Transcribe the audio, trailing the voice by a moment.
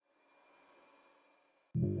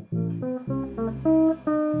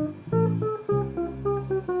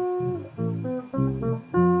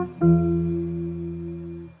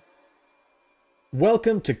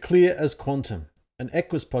Welcome to Clear as Quantum, an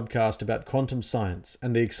Equus podcast about quantum science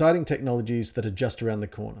and the exciting technologies that are just around the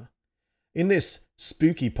corner. In this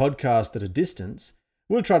spooky podcast at a distance,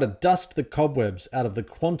 we'll try to dust the cobwebs out of the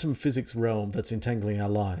quantum physics realm that's entangling our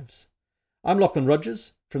lives. I'm Lachlan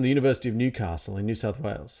Rogers from the University of Newcastle in New South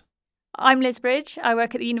Wales. I'm Liz Bridge. I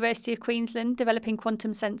work at the University of Queensland developing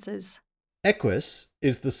quantum sensors. Equus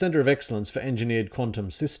is the Centre of Excellence for Engineered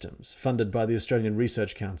Quantum Systems, funded by the Australian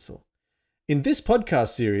Research Council. In this podcast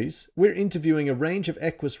series, we're interviewing a range of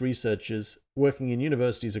Equus researchers working in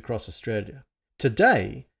universities across Australia.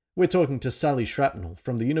 Today, we're talking to Sally Shrapnel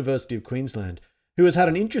from the University of Queensland, who has had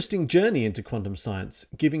an interesting journey into quantum science,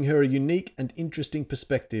 giving her a unique and interesting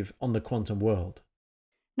perspective on the quantum world.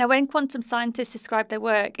 Now, when quantum scientists describe their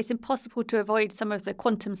work, it's impossible to avoid some of the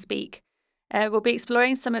quantum speak. We'll be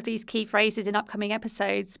exploring some of these key phrases in upcoming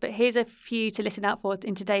episodes, but here's a few to listen out for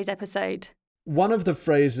in today's episode. One of the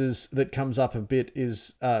phrases that comes up a bit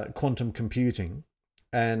is quantum computing,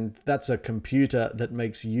 and that's a computer that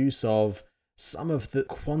makes use of some of the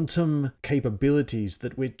quantum capabilities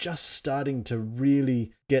that we're just starting to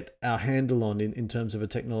really get our handle on in terms of a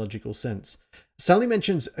technological sense. Sally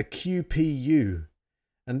mentions a QPU,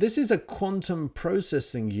 and this is a quantum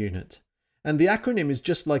processing unit. And the acronym is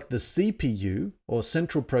just like the CPU, or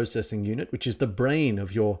Central Processing Unit, which is the brain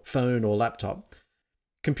of your phone or laptop.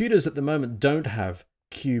 Computers at the moment don't have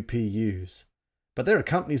QPUs, but there are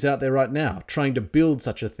companies out there right now trying to build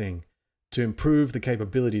such a thing to improve the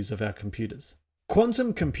capabilities of our computers.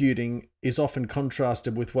 Quantum computing is often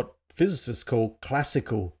contrasted with what physicists call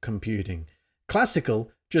classical computing.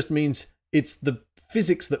 Classical just means it's the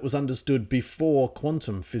physics that was understood before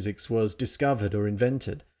quantum physics was discovered or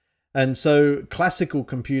invented. And so classical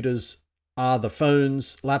computers are the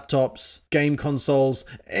phones, laptops, game consoles,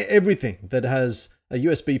 everything that has a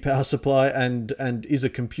USB power supply and is a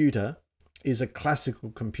computer is a classical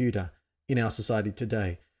computer in our society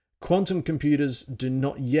today. Quantum computers do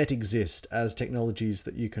not yet exist as technologies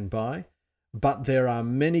that you can buy, but there are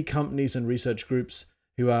many companies and research groups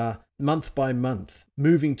who are month by month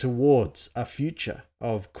moving towards a future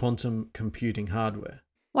of quantum computing hardware.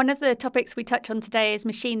 One of the topics we touch on today is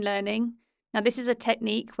machine learning. Now, this is a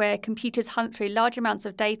technique where computers hunt through large amounts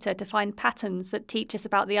of data to find patterns that teach us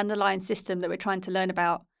about the underlying system that we're trying to learn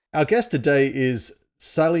about. Our guest today is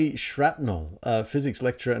Sally Shrapnel, a physics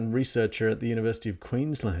lecturer and researcher at the University of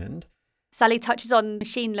Queensland. Sally touches on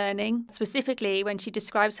machine learning, specifically when she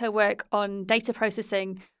describes her work on data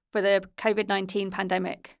processing for the COVID-19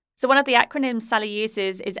 pandemic. So one of the acronyms Sally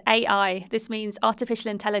uses is AI. This means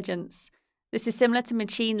artificial intelligence. This is similar to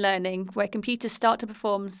machine learning, where computers start to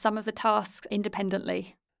perform some of the tasks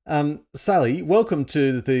independently. Sally, welcome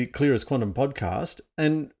to the Clear as Quantum podcast,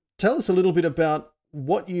 and tell us a little bit about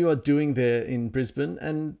what you are doing there in Brisbane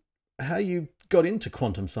and how you got into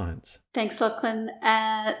quantum science. Thanks, Lachlan.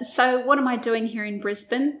 So what am I doing here in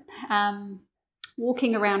Brisbane?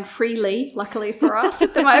 Walking around freely, luckily for us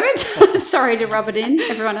at the moment. Sorry to rub it in,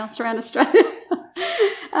 everyone else around Australia.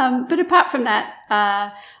 But apart from that,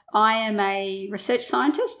 I am a research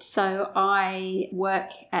scientist, so I work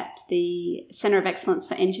at the Centre of Excellence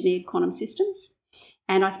for Engineered Quantum Systems,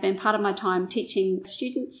 and I spend part of my time teaching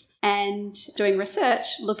students and doing research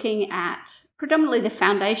looking at predominantly the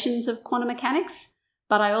foundations of quantum mechanics,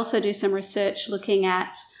 but I also do some research looking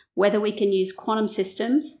at whether we can use quantum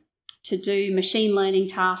systems to do machine learning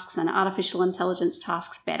tasks and artificial intelligence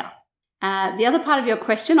tasks better. The other part of your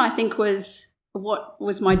question, I think, was what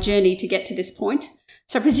was my journey to get to this point.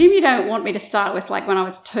 So I presume you don't want me to start with like when I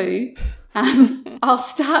was 2. I'll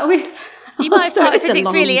start with... You might have started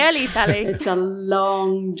physics really early, Sally. It's a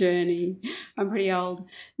long journey. I'm pretty old.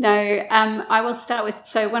 No, I will start with...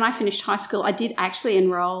 So when I finished high school, I did actually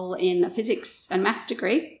enroll in a physics and maths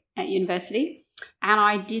degree at university. And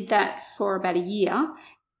I did that for about a year.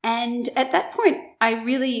 And at that point, I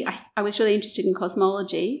was really interested in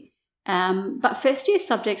cosmology. But first year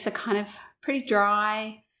subjects are kind of pretty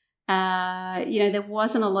dry. There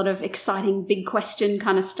wasn't a lot of exciting big question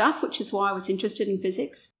kind of stuff, which is why I was interested in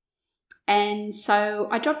physics. And so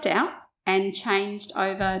I dropped out and changed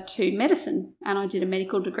over to medicine, and I did a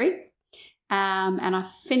medical degree. And I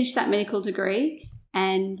finished that medical degree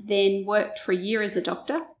and then worked for a year as a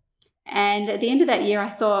doctor. And at the end of that year, I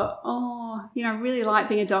thought, I really like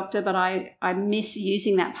being a doctor, but I miss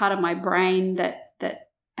using that part of my brain that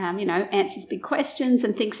answers big questions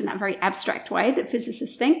and thinks in that very abstract way that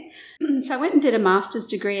physicists think. So I went and did a master's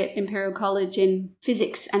degree at Imperial College in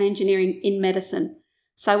physics and engineering in medicine.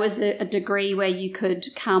 So it was a degree where you could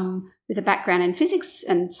come with a background in physics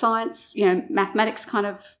and science, mathematics kind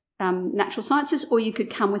of natural sciences, or you could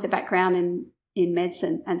come with a background in in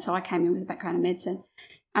medicine. And so I came in with a background in medicine.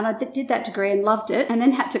 And I did that degree and loved it, and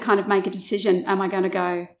then had to kind of make a decision. Am I going to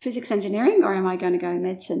go physics engineering or am I going to go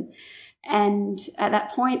medicine? And at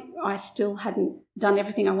that point, I still hadn't done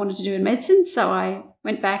everything I wanted to do in medicine. So I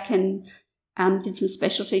went back and did some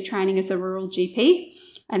specialty training as a rural GP,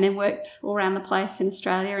 and then worked all around the place in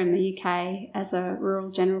Australia and the UK as a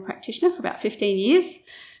rural general practitioner for about 15 years.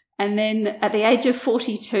 And then at the age of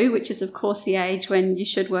 42, which is, of course, the age when you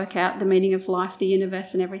should work out the meaning of life, the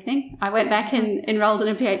universe and everything, I went back and enrolled in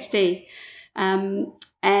a PhD.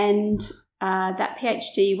 That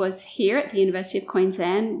PhD was here at the University of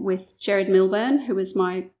Queensland with Gerard Milburn, who was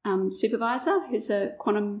my supervisor, who's a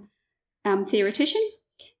quantum theoretician,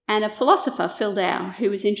 and a philosopher, Phil Dow,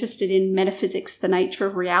 who was interested in metaphysics, the nature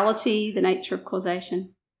of reality, the nature of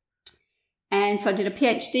causation. And so I did a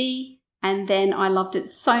PhD. And then I loved it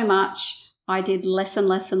so much, I did less and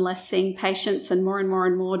less and less seeing patients and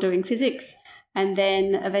more doing physics. And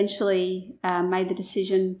then eventually made the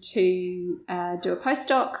decision to do a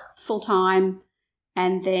postdoc full-time.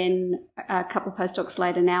 And then a couple of postdocs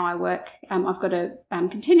later now I work, I've got a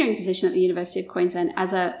continuing position at the University of Queensland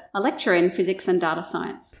as a lecturer in physics and data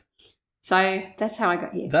science. So that's how I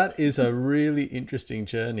got here. That is a really interesting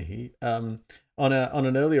journey. On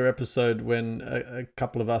an earlier episode when a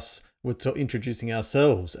couple of us were introducing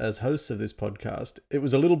ourselves as hosts of this podcast, it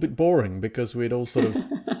was a little bit boring because we'd all sort of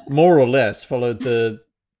more or less followed the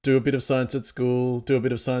do a bit of science at school, do a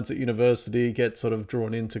bit of science at university, get sort of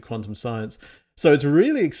drawn into quantum science. So it's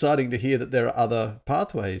really exciting to hear that there are other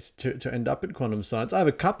pathways to end up at quantum science. I have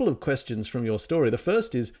a couple of questions from your story. The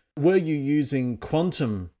first is, were you using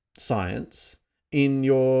quantum science in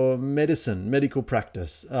your medical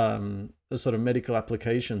practice, the sort of medical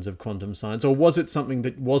applications of quantum science, or was it something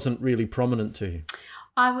that wasn't really prominent to you?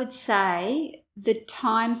 I would say the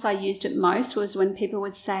times I used it most was when people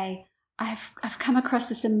would say, I've come across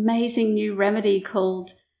this amazing new remedy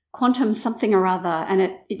called quantum something or other, and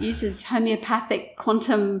it uses homeopathic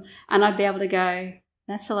quantum, and I'd be able to go,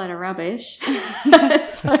 that's a load of rubbish.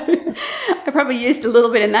 So I probably used a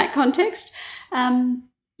little bit in that context.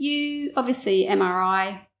 You obviously,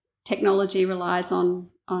 MRI technology relies on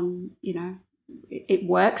it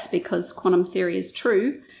works because quantum theory is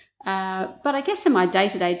true. But I guess in my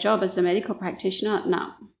day-to-day job as a medical practitioner,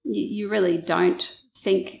 no, you really don't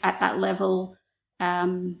think at that level.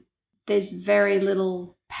 There's very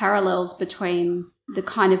little parallels between the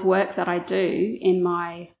kind of work that I do in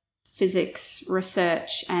my physics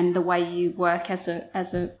research and the way you work as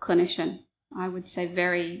a clinician. I would say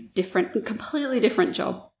very different, completely different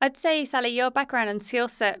job. I'd say, Sally, your background and skill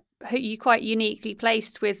set put you quite uniquely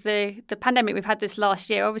placed with the pandemic we've had this last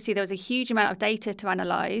year. Obviously, there was a huge amount of data to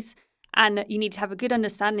analyse, and you need to have a good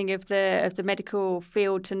understanding of the medical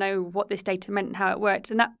field to know what this data meant and how it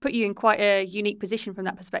worked. And that put you in quite a unique position from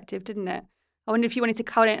that perspective, didn't it? I wonder if you wanted to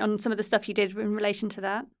comment on some of the stuff you did in relation to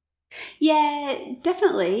that. Yeah,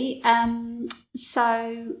 definitely.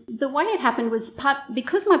 So the way it happened was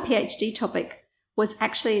because my PhD topic was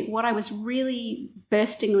actually what I was really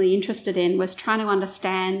burstingly interested in was trying to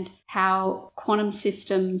understand how quantum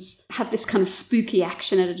systems have this kind of spooky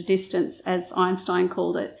action at a distance, as Einstein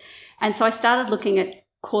called it. And so I started looking at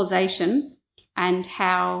causation and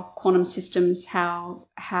how quantum systems, how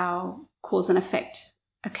cause and effect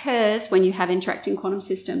occurs when you have interacting quantum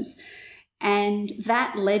systems. And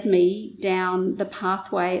that led me down the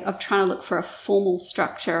pathway of trying to look for a formal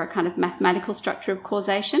structure, a kind of mathematical structure of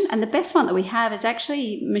causation. And the best one that we have is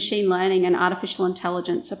actually machine learning and artificial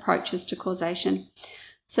intelligence approaches to causation.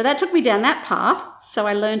 So that took me down that path. So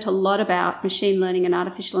I learned a lot about machine learning and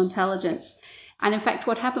artificial intelligence. And in fact,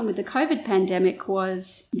 what happened with the COVID pandemic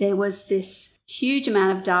was there was this huge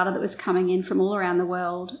amount of data that was coming in from all around the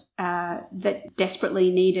world that desperately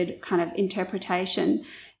needed kind of interpretation.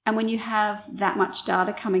 And when you have that much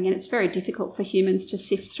data coming in, it's very difficult for humans to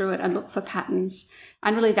sift through it and look for patterns.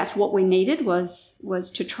 And really that's what we needed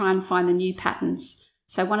was to try and find the new patterns.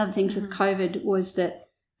 So one of the things with COVID was that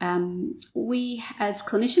we as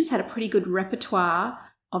clinicians had a pretty good repertoire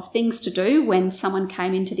of things to do when someone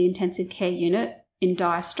came into the intensive care unit in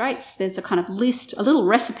dire straits. There's a kind of list, a little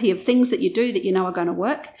recipe of things that you do that you know are going to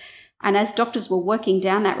work. And as doctors were working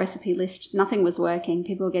down that recipe list, nothing was working.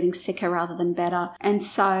 People were getting sicker rather than better. And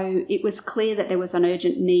so it was clear that there was an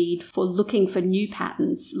urgent need for looking for new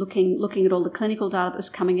patterns, looking at all the clinical data that was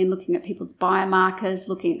coming in, looking at people's biomarkers,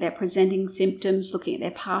 looking at their presenting symptoms, looking at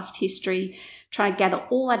their past history, trying to gather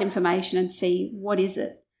all that information and see what is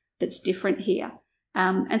it that's different here.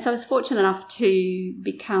 And so I was fortunate enough to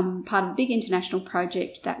become part of a big international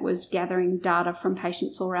project that was gathering data from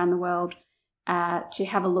patients all around the world to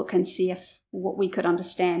have a look and see if what we could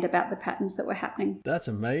understand about the patterns that were happening. That's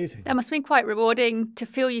amazing. That must have been quite rewarding to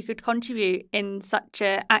feel you could contribute in such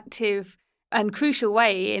an active and crucial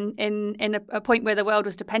way in a point where the world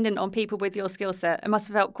was dependent on people with your skill set. It must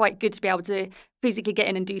have felt quite good to be able to physically get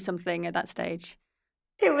in and do something at that stage.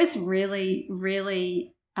 It was really,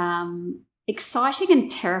 really exciting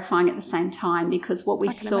and terrifying at the same time, because what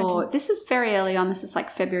we saw, imagine. This was very early on, this was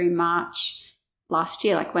like February, March last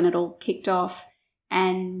year, like when it all kicked off.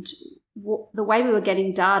 And the way we were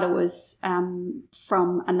getting data was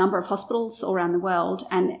from a number of hospitals all around the world.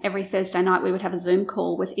 And every Thursday night we would have a Zoom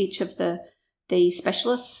call with each of the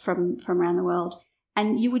specialists from around the world.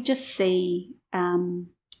 And you would just see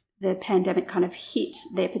the pandemic kind of hit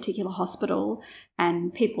their particular hospital,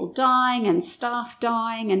 and people dying and staff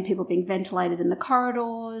dying and people being ventilated in the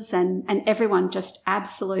corridors, and everyone just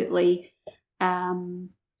absolutely,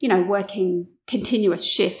 working continuous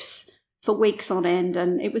shifts for weeks on end.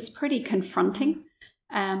 And it was pretty confronting.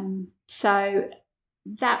 So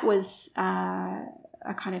that was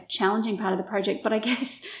a kind of challenging part of the project. But I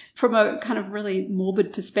guess from a kind of really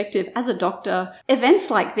morbid perspective, as a doctor, events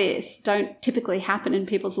like this don't typically happen in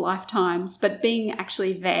people's lifetimes, but being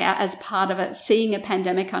actually there as part of it, seeing a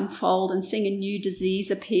pandemic unfold and seeing a new disease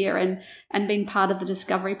appear and being part of the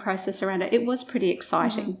discovery process around it, it was pretty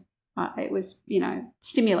exciting. It was,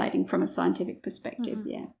 stimulating from a scientific perspective. Mm-hmm.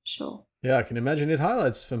 Yeah, sure. Yeah, I can imagine. It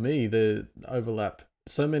highlights for me the overlap.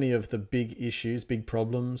 So many of the big issues, big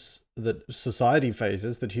problems that society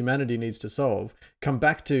faces, that humanity needs to solve, come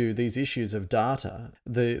back to these issues of data.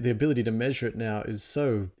 The ability to measure it now is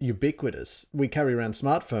so ubiquitous. We carry around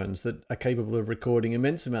smartphones that are capable of recording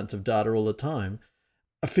immense amounts of data all the time.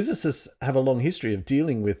 Physicists have a long history of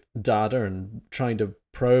dealing with data and trying to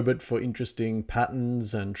probe it for interesting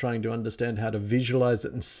patterns and trying to understand how to visualize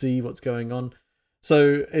it and see what's going on.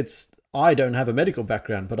 So I don't have a medical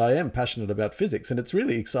background, but I am passionate about physics, and it's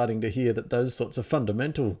really exciting to hear that those sorts of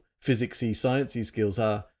fundamental physicsy, sciencey skills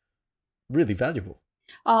are really valuable.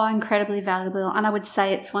 Oh, incredibly valuable. And I would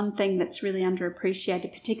say it's one thing that's really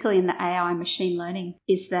underappreciated, particularly in the AI machine learning,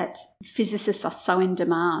 is that physicists are so in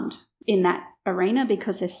demand in that arena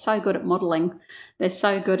because they're so good at modeling. They're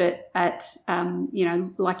so good at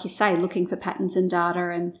like you say, looking for patterns in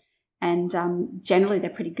data, and generally they're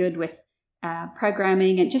pretty good with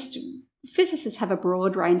programming, and just physicists have a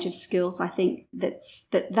broad range of skills, I think, that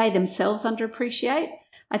they themselves underappreciate.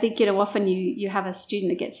 I think, often you have a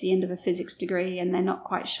student that gets to the end of a physics degree and they're not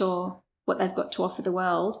quite sure what they've got to offer the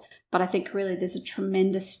world. But I think really there's a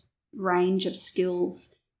tremendous range of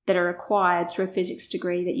skills that are acquired through a physics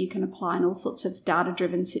degree that you can apply in all sorts of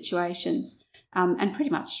data-driven situations. And pretty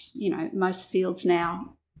much, most fields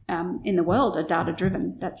now in the world are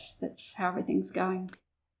data-driven. That's how everything's going.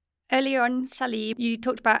 Earlier on, Sally, you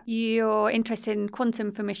talked about your interest in quantum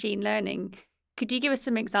for machine learning. Could you give us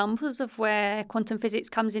some examples of where quantum physics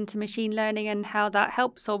comes into machine learning and how that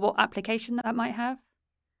helps, or what application that might have?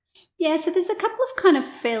 Yeah, so there's a couple of kind of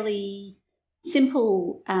fairly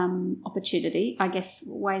simple opportunity, I guess,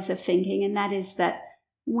 ways of thinking, and that is that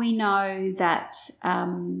we know that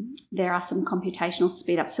there are some computational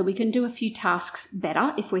speed ups. So we can do a few tasks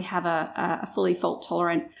better if we have a fully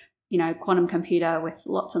fault-tolerant quantum computer with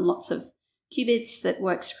lots and lots of qubits that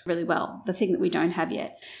works really well, the thing that we don't have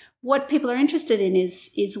yet. What people are interested in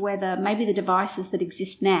is whether maybe the devices that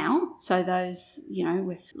exist now, so those,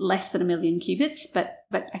 with less than 1 million qubits, but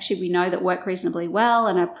actually we know that work reasonably well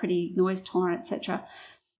and are pretty noise tolerant, etc.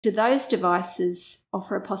 Do those devices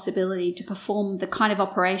offer a possibility to perform the kind of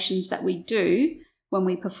operations that we do when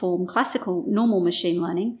we perform classical normal machine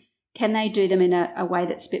learning? Can they do them in a way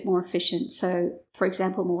that's a bit more efficient? So, for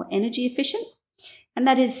example, more energy efficient. And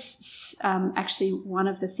that is actually one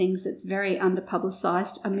of the things that's very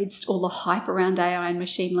underpublicized amidst all the hype around AI and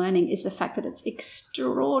machine learning, is the fact that it's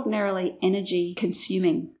extraordinarily energy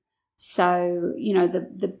consuming. So,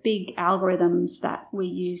 the big algorithms that we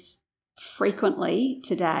use frequently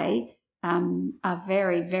today are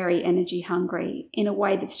very, very energy hungry in a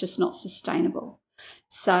way that's just not sustainable.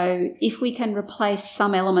 So if we can replace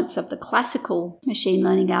some elements of the classical machine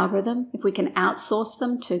learning algorithm, if we can outsource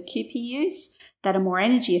them to QPUs that are more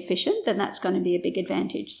energy efficient, then that's going to be a big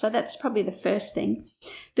advantage. So that's probably the first thing.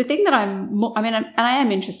 The thing that I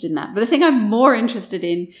am interested in that, but the thing I'm more interested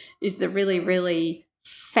in is the really, really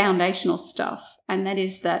foundational stuff. And that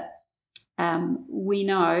is that we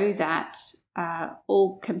know that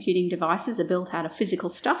all computing devices are built out of physical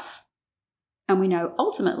stuff. And we know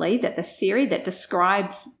ultimately that the theory that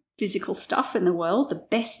describes physical stuff in the world, the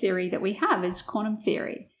best theory that we have, is quantum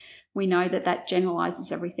theory. We know that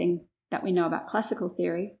generalizes everything that we know about classical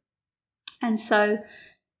theory. And so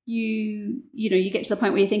you get to the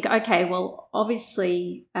point where you think, okay, well,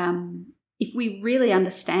 obviously, if we really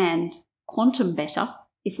understand quantum better,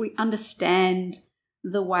 if we understand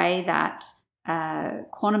the way that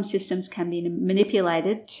quantum systems can be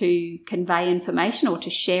manipulated to convey information or to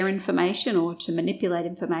share information or to manipulate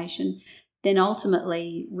information, then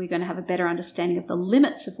ultimately we're going to have a better understanding of the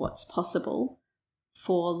limits of what's possible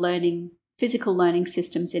for physical learning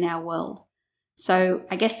systems in our world. So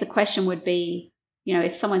I guess the question would be,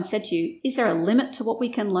 if someone said to you, is there a limit to what we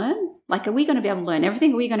can learn? Like, are we going to be able to learn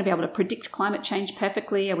everything? Are we going to be able to predict climate change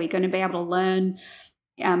perfectly? Are we going to be able to learn,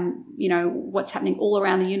 what's happening all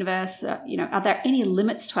around the universe? Are there any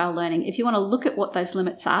limits to our learning? If you want to look at what those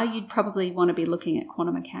limits are, you'd probably want to be looking at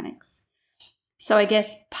quantum mechanics. So I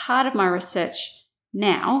guess part of my research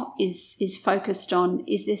now is focused on,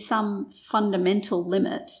 is there some fundamental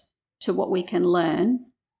limit to what we can learn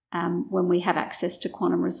when we have access to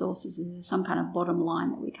quantum resources? Is there some kind of bottom line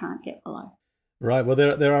that we can't get below? Right. Well,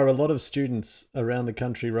 there are a lot of students around the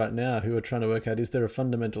country right now who are trying to work out, is there a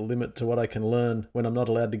fundamental limit to what I can learn when I'm not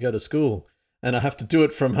allowed to go to school and I have to do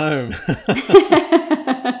it from home?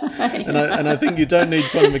 And I think you don't need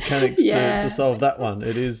quantum mechanics to solve that one.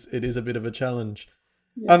 It is a bit of a challenge.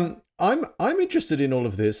 Yeah. I'm interested in all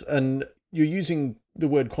of this, and you're using the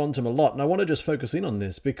word quantum a lot, and I want to just focus in on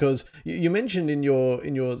this because you mentioned in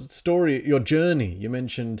your story, your journey, you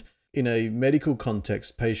mentioned in a medical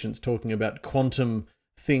context, patients talking about quantum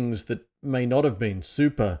things that may not have been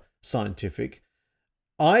super scientific.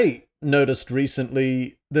 I noticed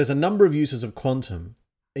recently there's a number of uses of quantum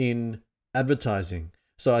in advertising.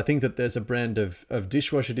 So I think that there's a brand of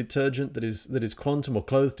dishwasher detergent that is quantum, or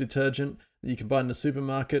clothes detergent that you can buy in the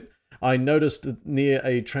supermarket. I noticed that near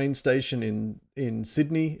a train station in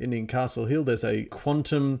Sydney, in Castle Hill, there's a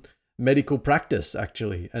quantum medical practice,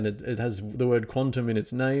 actually, and it has the word quantum in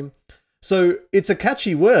its name. So it's a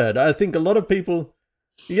catchy word. I think a lot of people...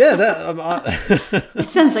 Yeah,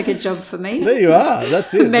 it sounds like a job for me. There you are.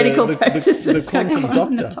 That's it. Medical practice. The quantum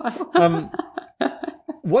doctor.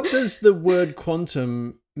 What does the word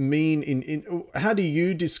quantum mean in how do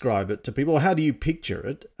you describe it to people? Or how do you picture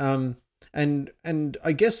it? And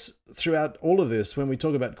I guess throughout all of this, when we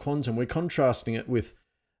talk about quantum, we're contrasting it with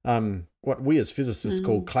what we as physicists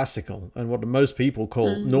call classical and what most people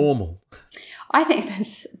call normal. I think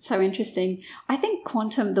that's so interesting. I think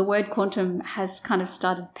the word quantum has kind of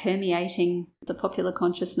started permeating the popular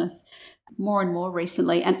consciousness more and more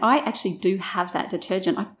recently. And I actually do have that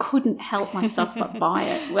detergent. I couldn't help myself but buy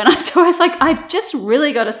it. So I was like, I've just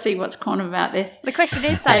really got to see what's quantum about this. The question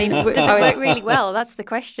is, Sally, does it work really well? That's the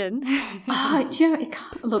question.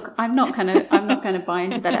 Look, I'm not going to buy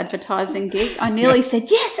into that advertising gig. I nearly said,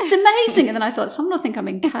 yes, it's amazing. And then I thought, someone will think I'm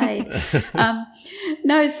being paid.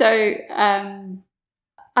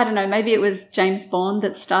 I don't know, maybe it was James Bond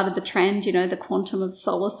that started the trend, the quantum of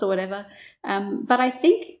solace or whatever. But I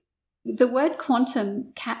think the word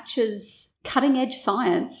quantum captures cutting edge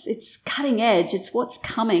science. It's cutting edge. It's what's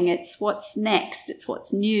coming. It's what's next. It's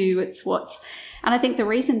what's new. And I think the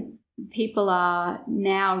reason people are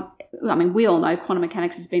now, we all know quantum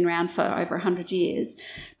mechanics has been around for over 100 years,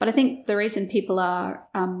 but I think the reason people are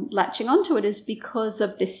latching onto it is because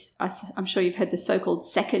of this. I'm sure you've heard the so-called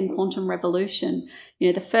second quantum revolution.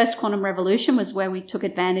 The first quantum revolution was where we took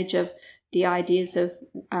advantage of the ideas of,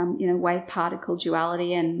 wave particle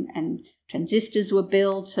duality and transistors were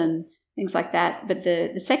built and things like that. But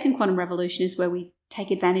the second quantum revolution is where we take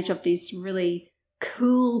advantage of these really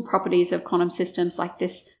cool properties of quantum systems, like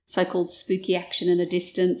this so-called spooky action in a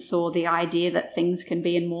distance, or the idea that things can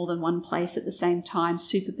be in more than one place at the same time,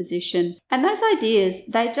 superposition. And those ideas,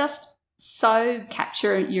 they just so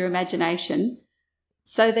capture your imagination.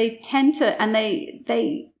 So they tend to, and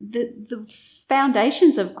the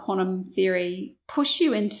foundations of quantum theory push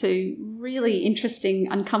you into really interesting,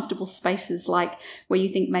 uncomfortable spaces, like where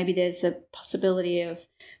you think maybe there's a possibility of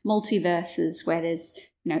multiverses, where there's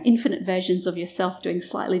infinite versions of yourself doing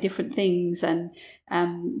slightly different things, and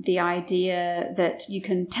the idea that you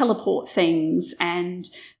can teleport things, and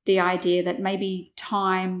the idea that maybe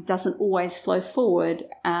time doesn't always flow forward.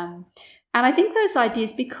 And I think those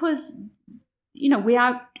ideas, because we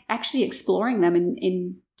are actually exploring them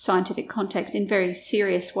in scientific context in very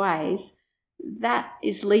serious ways, that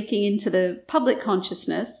is leaking into the public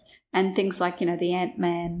consciousness, and things like, the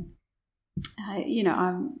Ant-Man,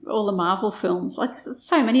 all the Marvel films, like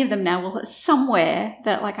so many of them now, well, somewhere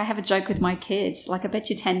that, like, I have a joke with my kids, like, I bet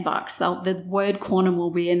you $10 the word quantum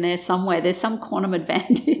will be in there somewhere. There's some quantum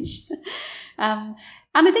advantage.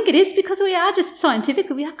 And I think it is because we are just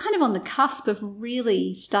scientifically, we are kind of on the cusp of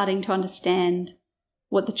really starting to understand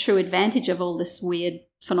what the true advantage of all this weird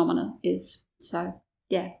phenomena is. So,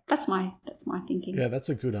 yeah, that's my thinking. Yeah, that's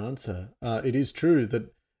a good answer. It is true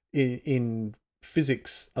that in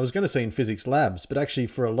physics, I was going to say in physics labs, but actually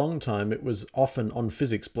for a long time it was often on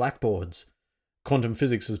physics blackboards. Quantum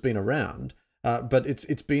physics has been around, but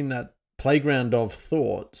it's been that playground of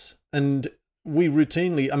thoughts. And we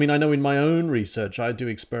routinely, I mean, I know in my own research, I do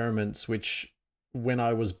experiments which, when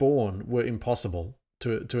I was born, were impossible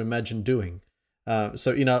to imagine doing.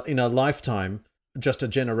 So in a lifetime, just a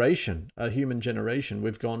human generation,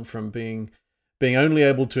 we've gone from being only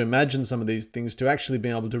able to imagine some of these things to actually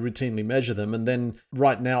being able to routinely measure them. And then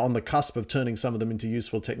right now on the cusp of turning some of them into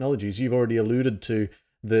useful technologies. You've already alluded to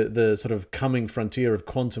the sort of coming frontier of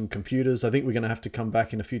quantum computers. I think we're going to have to come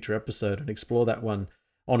back in a future episode and explore that one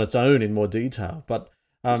on its own in more detail. But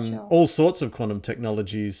Sure. all sorts of quantum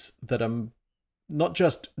technologies that are not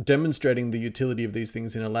just demonstrating the utility of these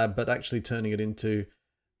things in a lab, but actually turning it into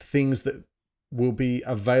things that will be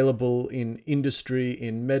available in industry,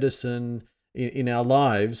 in medicine, in our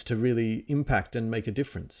lives to really impact and make a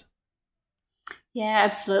difference. Yeah,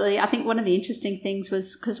 absolutely. I think one of the interesting things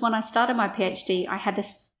was because when I started my PhD, I had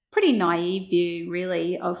this pretty naive view,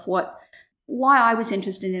 really, of why I was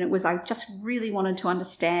interested in it was I just really wanted to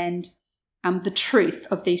understand the truth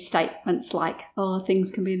of these statements, like, oh, things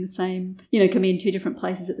can be in the same, can be in two different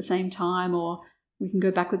places at the same time, or we can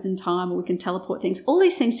go backwards in time, or we can teleport things. All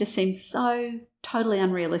these things just seem so totally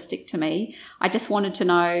unrealistic to me. I just wanted to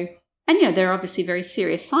know, and there are obviously very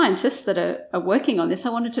serious scientists that are working on this. I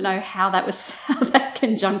wanted to know how that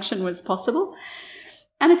conjunction was possible.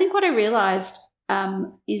 And I think what I realized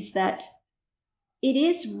is that it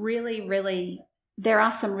is really, really, there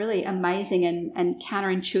are some really amazing and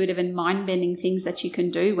counterintuitive and mind-bending things that you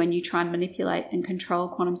can do when you try and manipulate and control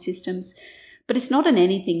quantum systems. But it's not an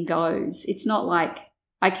anything goes. It's not like,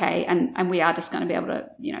 okay, and we are just going to be able to,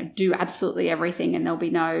 do absolutely everything and there'll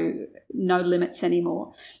be no limits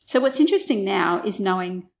anymore. So what's interesting now is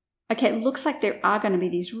knowing, okay, it looks like there are going to be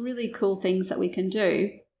these really cool things that we can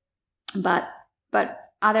do, but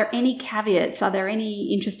are there any caveats? Are there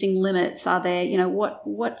any interesting limits? Are there,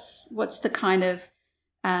 what's the kind of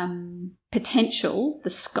potential,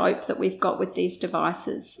 the scope that we've got with these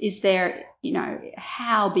devices? Is there,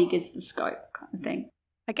 how big is the scope kind of thing?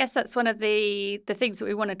 I guess that's one of the things that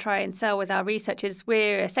we want to try and sell with our research is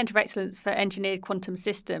we're a centre of excellence for engineered quantum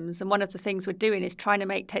systems. And one of the things we're doing is trying to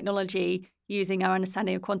make technology using our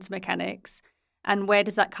understanding of quantum mechanics. And where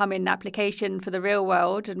does that come in application for the real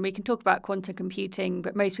world? And we can talk about quantum computing,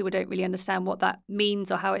 but most people don't really understand what that means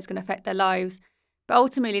or how it's going to affect their lives. But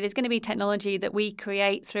ultimately, there's going to be technology that we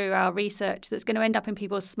create through our research that's going to end up in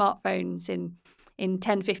people's smartphones in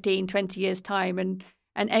 10, 15, 20 years' time. And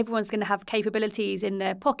everyone's going to have capabilities in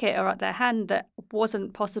their pocket or at their hand that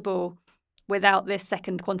wasn't possible without this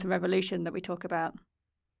second quantum revolution that we talk about.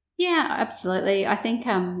 Yeah, absolutely. I think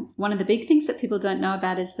one of the big things that people don't know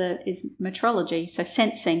about is metrology, so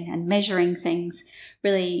sensing and measuring things.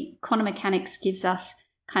 Really, quantum mechanics gives us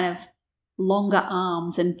kind of longer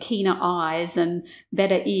arms and keener eyes and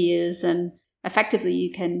better ears, and effectively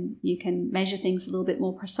you can measure things a little bit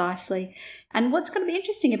more precisely. And what's going to be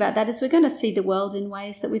interesting about that is we're going to see the world in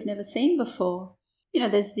ways that we've never seen before.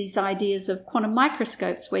 There's these ideas of quantum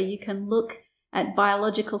microscopes where you can look at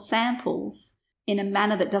biological samples in a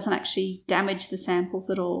manner that doesn't actually damage the samples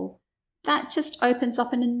at all. That just opens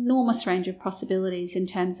up an enormous range of possibilities in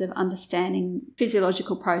terms of understanding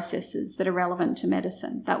physiological processes that are relevant to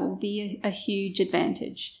medicine. That will be a huge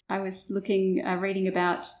advantage. I was reading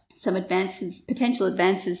about some potential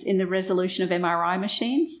advances in the resolution of MRI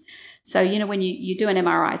machines. So, when you do an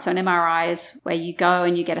MRI, so an MRI is where you go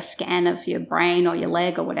and you get a scan of your brain or your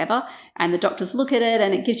leg or whatever, and the doctors look at it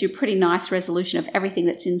and it gives you a pretty nice resolution of everything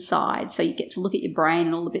that's inside. So you get to look at your brain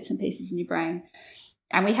and all the bits and pieces in your brain.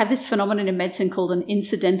 And we have this phenomenon in medicine called an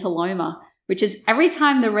incidentaloma, which is every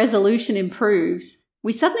time the resolution improves,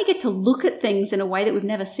 we suddenly get to look at things in a way that we've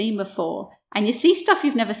never seen before. And you see stuff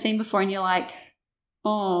you've never seen before and you're like,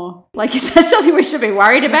 oh, like, is that something we should be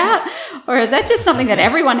worried about? Or is that just something that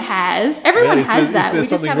everyone has? Everyone has that. We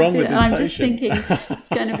just haven't seen it. And I'm just thinking it's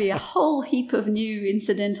going to be a whole heap of new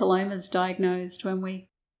incidentalomas diagnosed when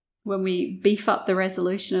we beef up the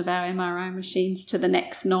resolution of our MRI machines to the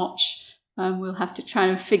next notch. We'll have to try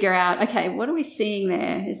and figure out, okay, what are we seeing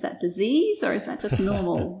there? Is that disease or is that just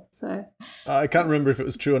normal? So I can't remember if it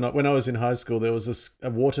was true or not. When I was in high school, there was a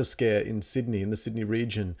water scare in Sydney, in the Sydney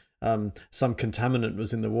region. Some contaminant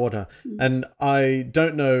was in the water. And I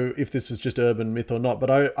don't know if this was just urban myth or not, but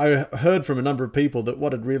I heard from a number of people that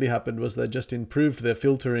what had really happened was they just improved their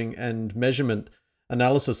filtering and measurement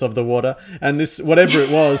analysis of the water. And this, whatever it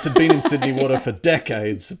was, had been in Sydney water for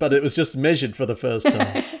decades, but it was just measured for the first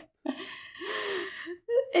time.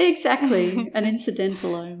 Exactly. An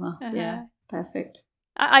incidentaloma. Uh-huh. Yeah, perfect.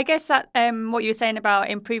 I guess that what you were saying about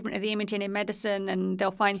improvement of the imaging in medicine, and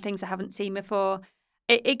they'll find things they haven't seen before,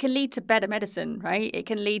 it can lead to better medicine, right? It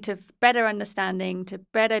can lead to better understanding, to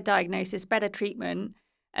better diagnosis, better treatment.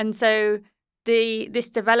 And so this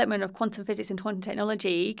development of quantum physics and quantum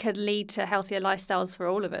technology can lead to healthier lifestyles for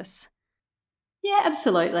all of us. Yeah,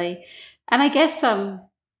 absolutely. And I guess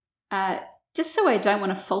just so I don't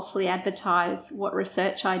want to falsely advertise what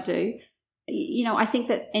research I do, I think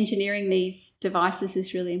that engineering these devices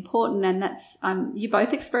is really important, and that's you're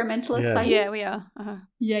both experimentalists, are you? Yeah, we are. Uh-huh.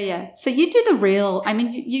 Yeah. So you do the real. I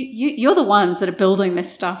mean, you're the ones that are building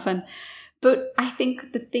this stuff, but I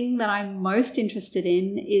think the thing that I'm most interested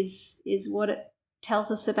in is what it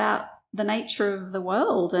tells us about the nature of the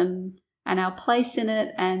world and our place in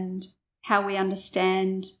it, and how we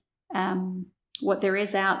understand what there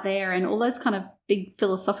is out there, and all those kind of big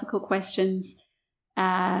philosophical questions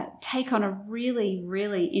take on a really,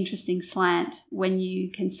 really interesting slant when you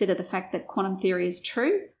consider the fact that quantum theory is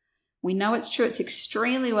true. We know it's true. It's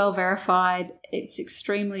extremely well verified. It's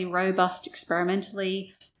extremely robust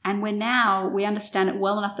experimentally. And we understand it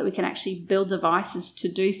well enough that we can actually build devices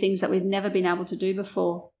to do things that we've never been able to do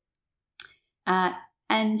before.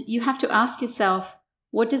 And you have to ask yourself,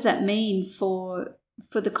 what does that mean for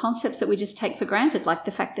the concepts that we just take for granted, like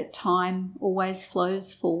the fact that time always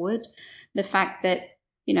flows forward, the fact that,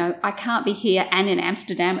 I can't be here and in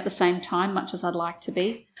Amsterdam at the same time, much as I'd like to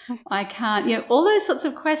be. I can't, all those sorts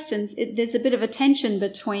of questions. There's a bit of a tension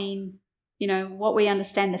between, what we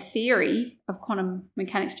understand the theory of quantum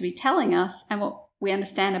mechanics to be telling us and what we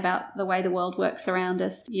understand about the way the world works around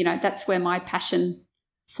us. That's where my passion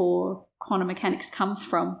for quantum mechanics comes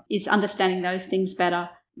from, is understanding those things better.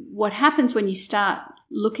 What happens when you start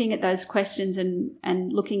looking at those questions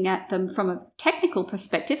and looking at them from a technical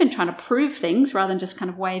perspective and trying to prove things rather than just kind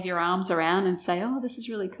of wave your arms around and say, oh, this is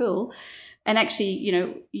really cool. And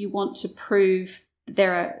actually, you want to prove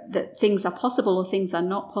that things are possible or things are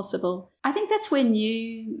not possible. I think that's where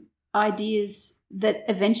new ideas that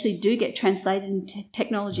eventually do get translated into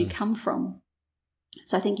technology come from.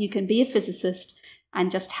 So I think you can be a physicist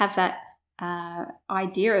and just have that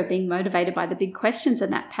idea of being motivated by the big questions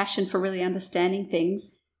and that passion for really understanding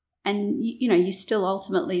things, and you still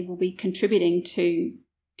ultimately will be contributing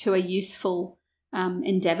to a useful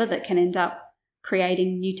endeavor that can end up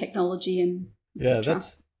creating new technology and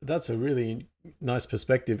that's a really nice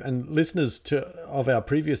perspective. And listeners of our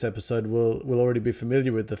previous episode will already be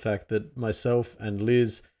familiar with the fact that myself and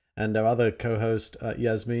Liz and our other co-host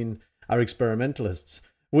Yasmin are experimentalists.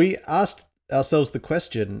 We asked ourselves the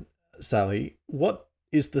question, Sally, what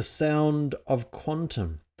is the sound of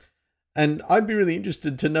quantum? And I'd be really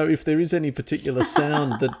interested to know if there is any particular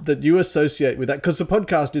sound that you associate with that, because the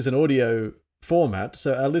podcast is an audio format,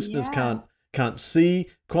 so our listeners can't see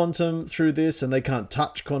quantum through this and they can't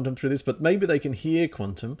touch quantum through this, but maybe they can hear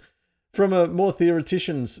quantum. From a more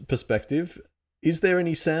theoretician's perspective, is there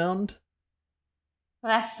any sound?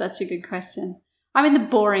 Well, that's such a good question. I mean, the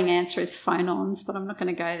boring answer is phonons, but I'm not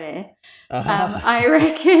going to go there. I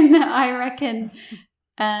reckon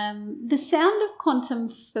the sound of quantum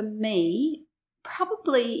for me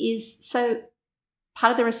probably is, so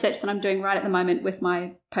part of the research that I'm doing right at the moment with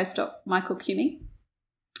my postdoc, Michael Cuming,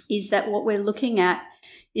 is that what we're looking at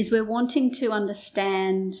is we're wanting to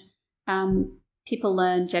understand, people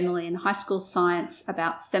learn generally in high school science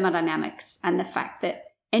about thermodynamics and the fact that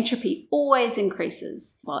entropy always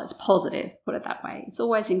increases. Well, it's positive, put it that way. It's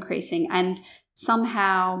always increasing. And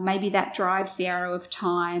somehow maybe that drives the arrow of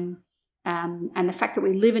time. And the fact that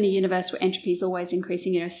we live in a universe where entropy is always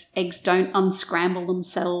increasing, eggs don't unscramble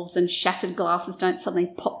themselves and shattered glasses don't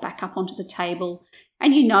suddenly pop back up onto the table.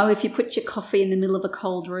 And if you put your coffee in the middle of a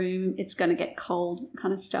cold room, it's going to get cold,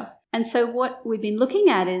 kind of stuff. And so what we've been looking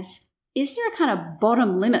at is there a kind of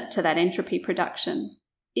bottom limit to that entropy production?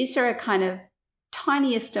 Is there a kind of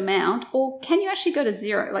tiniest amount, or can you actually go to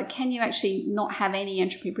zero? Like, can you actually not have any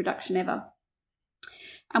entropy production ever?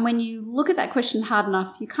 And when you look at that question hard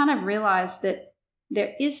enough, you kind of realize that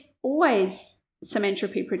there is always some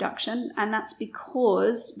entropy production, and that's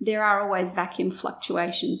because there are always vacuum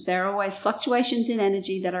fluctuations. There are always fluctuations in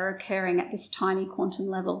energy that are occurring at this tiny quantum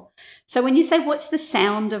level. So when you say, what's the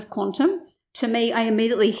sound of quantum? To me, I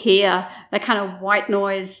immediately hear the kind of white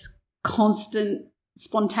noise, constant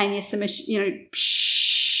spontaneous emission,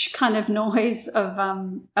 psh kind of noise of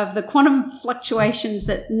the quantum fluctuations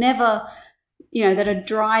that never, that are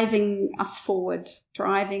driving us forward,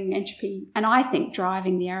 driving entropy, and I think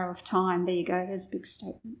driving the arrow of time. There you go. There's a big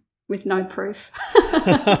statement with no proof.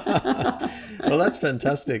 Well, that's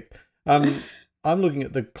fantastic. I'm looking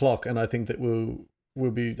at the clock, and I think that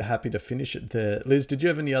we'll be happy to finish it there. Liz, did you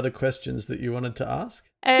have any other questions that you wanted to ask?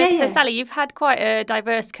 So, Sally, you've had quite a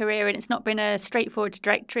diverse career and it's not been a straightforward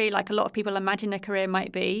trajectory like a lot of people imagine a career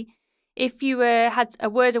might be. If you had a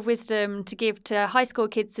word of wisdom to give to high school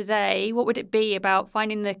kids today, what would it be about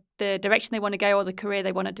finding the direction they want to go or the career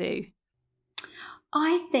they want to do?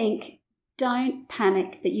 I think don't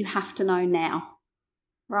panic that you have to know now,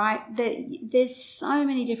 right? There's so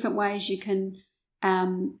many different ways you can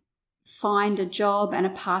find a job and a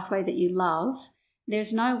pathway that you love.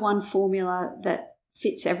 There's no one formula that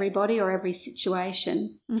fits everybody or every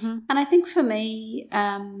situation. Mm-hmm. And I think for me,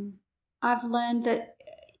 I've learned that,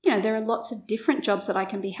 there are lots of different jobs that I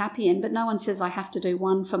can be happy in, but no one says I have to do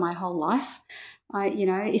one for my whole life.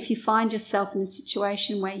 If you find yourself in a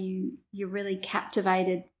situation where you're really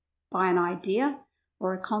captivated by an idea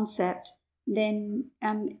or a concept, then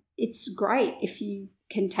it's great if you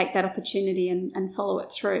can take that opportunity and follow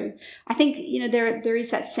it through. I think, there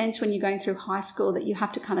is that sense when you're going through high school that you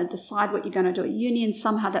have to kind of decide what you're going to do at uni, and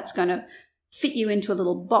somehow that's going to fit you into a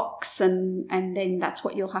little box and then that's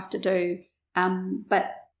what you'll have to do.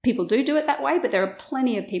 But people do it that way, but there are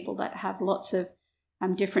plenty of people that have lots of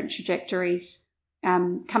different trajectories,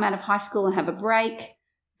 come out of high school and have a break,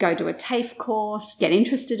 go to a TAFE course, get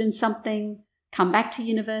interested in something, come back to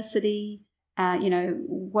university,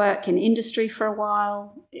 work in industry for a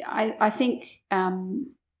while. I think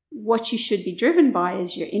what you should be driven by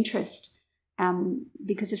is your interest,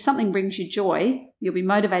 because if something brings you joy, you'll be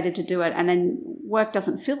motivated to do it, and then work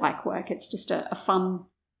doesn't feel like work. It's just a fun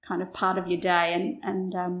kind of part of your day,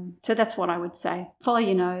 and so that's what I would say. Follow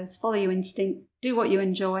your nose, follow your instinct, do what you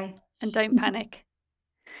enjoy. And don't panic.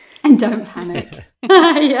 And don't panic.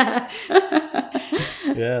 Yeah.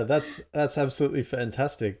 Yeah, that's absolutely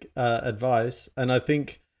fantastic advice, and I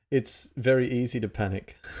think it's very easy to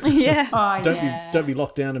panic. Yeah. Don't be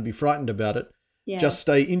locked down and be frightened about it. Yeah. Just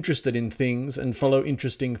stay interested in things and follow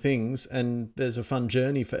interesting things, and there's a fun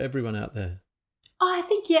journey for everyone out there. I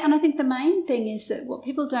think, and I think the main thing is that what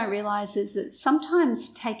people don't realise is that sometimes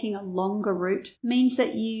taking a longer route means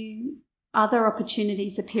that other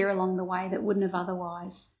opportunities appear along the way that wouldn't have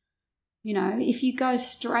otherwise. If you go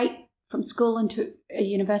straight from school into a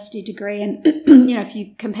university degree and, if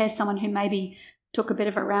you compare someone who maybe took a bit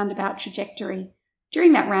of a roundabout trajectory,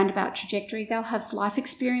 during that roundabout trajectory, they'll have life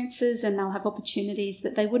experiences and they'll have opportunities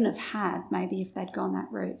that they wouldn't have had maybe if they'd gone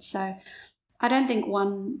that route. So I don't think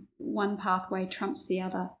one pathway trumps the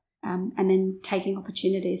other, and then taking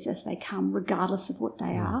opportunities as they come, regardless of what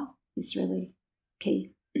they are, is really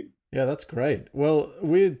key. Yeah, that's great. Well,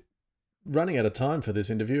 we're running out of time for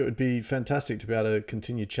this interview. It would be fantastic to be able to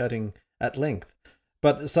continue chatting at length.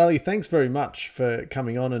 But Sally, thanks very much for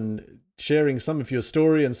coming on and sharing some of your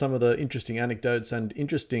story and some of the interesting anecdotes and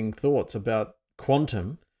interesting thoughts about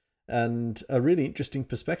quantum and a really interesting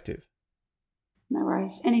perspective. No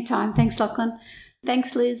worries. Anytime. Thanks, Lachlan.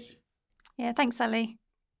 Thanks, Liz. Yeah, thanks, Sally.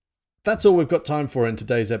 That's all we've got time for in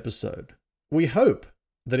today's episode. We hope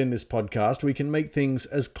that in this podcast we can make things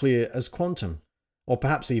as clear as quantum, or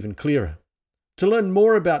perhaps even clearer. To learn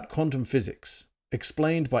more about quantum physics,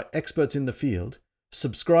 explained by experts in the field,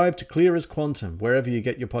 subscribe to Clear as Quantum wherever you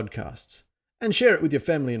get your podcasts, and share it with your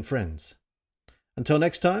family and friends. Until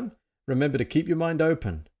next time, remember to keep your mind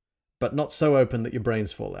open, but not so open that your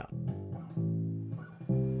brains fall out.